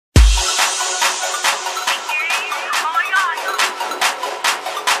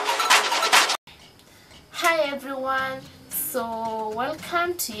everyone, so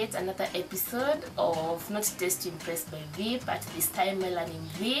welcome to yet another episode of Not Just Impressed by V, but this time Melanin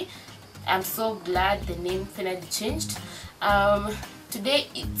V. I'm so glad the name finally changed. Today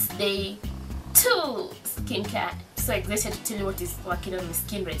it's day 2 skincare. So excited to tell you what is working on my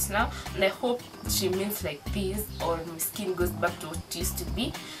skin right now, and I hope she means like this, or my skin goes back to what it used to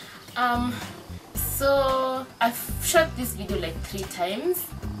be. So I've shot this video like 3 times.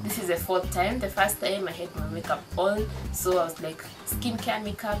 This is the 4th time. The first time I had my makeup on, so I was like, skincare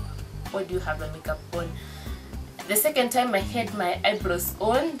makeup, what do you have my makeup on? The second time I had my eyebrows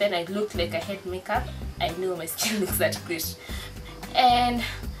on, then I looked like I had makeup. I knew my skin looks that great. And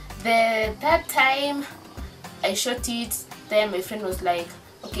the third time I shot it, then my friend was like,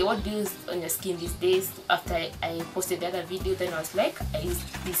 okay, what do you use on your skin these days? After I posted the other video, then I was like, I use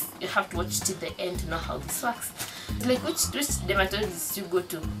this. You have to watch till the end to know how this works. Like, which dermatologist you go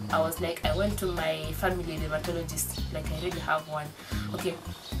to? I was like, I went to my family dermatologist. Like, I really have one. Okay.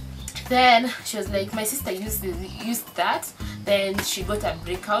 Then she was like, my sister used that. Then she got a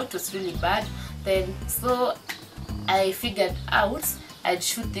breakout. It was really bad. Then so I figured out I'd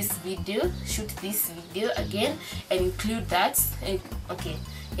shoot this video again and include that. And okay,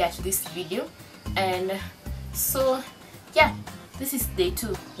 yeah, to this video. And so yeah, this is day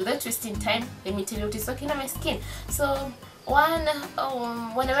 2. Without wasting time, let me tell you what is working on my skin. So when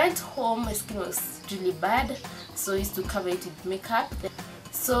I went home, my skin was really bad, so I used to cover it with makeup.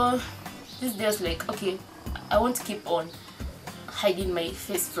 So this day I was like, okay, I won't keep on hiding my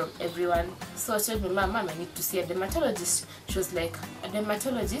face from everyone. So I told my mom, I need to see a dermatologist. She was like, a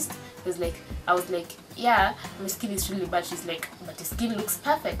dermatologist? I was like, yeah, my skin is really bad. She's like, but your skin looks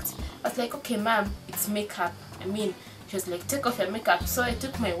perfect. I was like, okay mom, it's makeup. She was like, take off your makeup. So I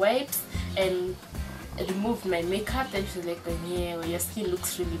took my wipes and removed my makeup. Then she was like, yeah, well, your skin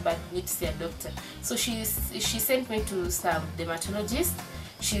looks really bad, you need to see a doctor. So she sent me to some dermatologist.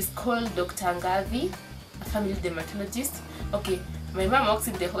 She's called Dr. Ngavi, a family dermatologist. Okay, my mom works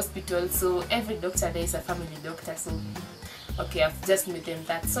in the hospital, so every doctor there is a family doctor. So okay, I've just made them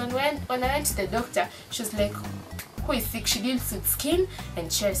that. So when I went to the doctor, she was like, who is sick? She deals with skin and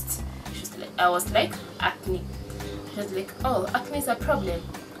chest. I was like, acne. She was like, oh, acne is a problem.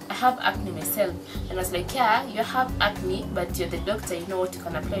 I have acne myself. And I was like, yeah, you have acne, but you're the doctor, you know what you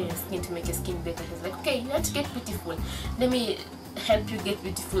can apply on your skin to make your skin better. She was like, okay, you want to get beautiful, let me help you get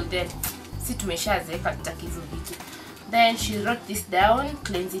beautiful. Then si tumeshazeeka tutaki hizo vitu. Then she wrote this down: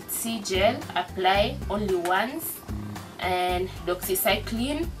 KLENZIT C gel, apply only once, and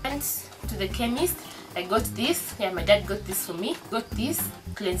doxycycline. And to the chemist, I got this. Yeah, my dad got this for me. Got this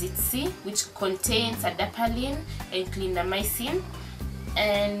KLENZIT C, which contains ADAPALENE and CLINDAMYCINE.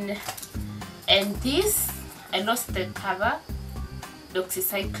 And this, I lost the cover,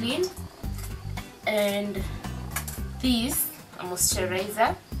 doxycycline. And this, a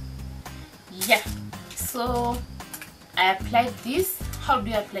moisturizer. Yeah, so I applied this. How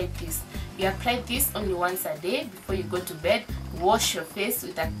do you apply this? You apply this only once a day before you go to bed. Wash your face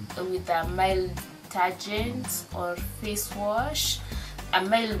with a mild detergent or face wash, a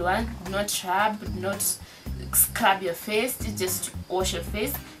mild one. Do not rub, do not scrub your face, just wash your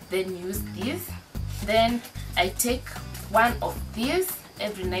face. Then use this. Then I take one of these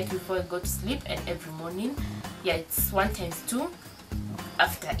every night before I go to sleep, and every morning. Yeah, it's 1 times 2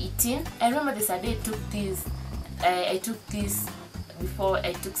 after eating. I remember this day I took this before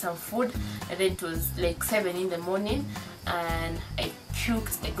I took some food, and then it was like 7 in the morning and I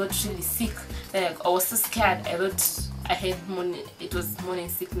puked. I got really sick. Then I was so scared. I thought I had it was morning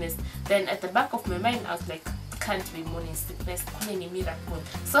sickness. Then at the back of my mind I was like, can't be morning sickness, only miracle.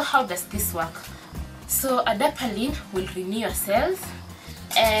 So how does this work? So ADAPALENE will renew your cells,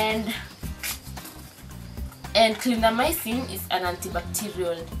 and CLINDAMYCINE is an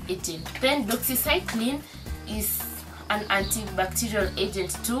antibacterial agent. Then doxycycline is an antibacterial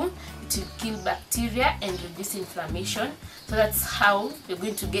agent too. It will kill bacteria and reduce inflammation. So that's how you're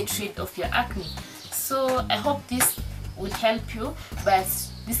going to get rid of your acne. So I hope this would help you, but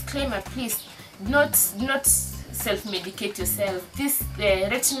disclaimer, please not self-medicate yourself. These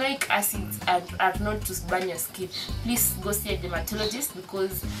retinoic acids are known to burn your skin. Please go see a dermatologist,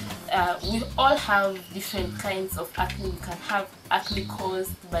 because we all have different kinds of acne. You can have acne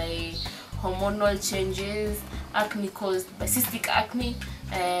caused by hormonal changes, acne caused by cystic acne,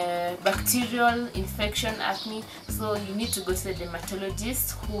 bacterial infection acne. So you need to go to the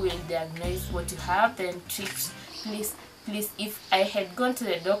dermatologist who will diagnose what you have, then treat. Please, if I had gone to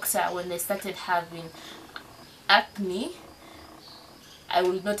the doctor when I started having acne, I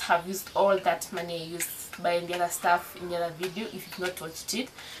will not have used all that money I used buying the other stuff in the other video. If you've not watched it,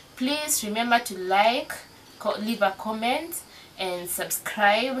 please remember to like, leave a comment and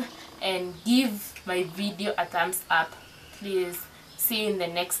subscribe and give my video a thumbs up, please. See you in the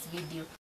next video.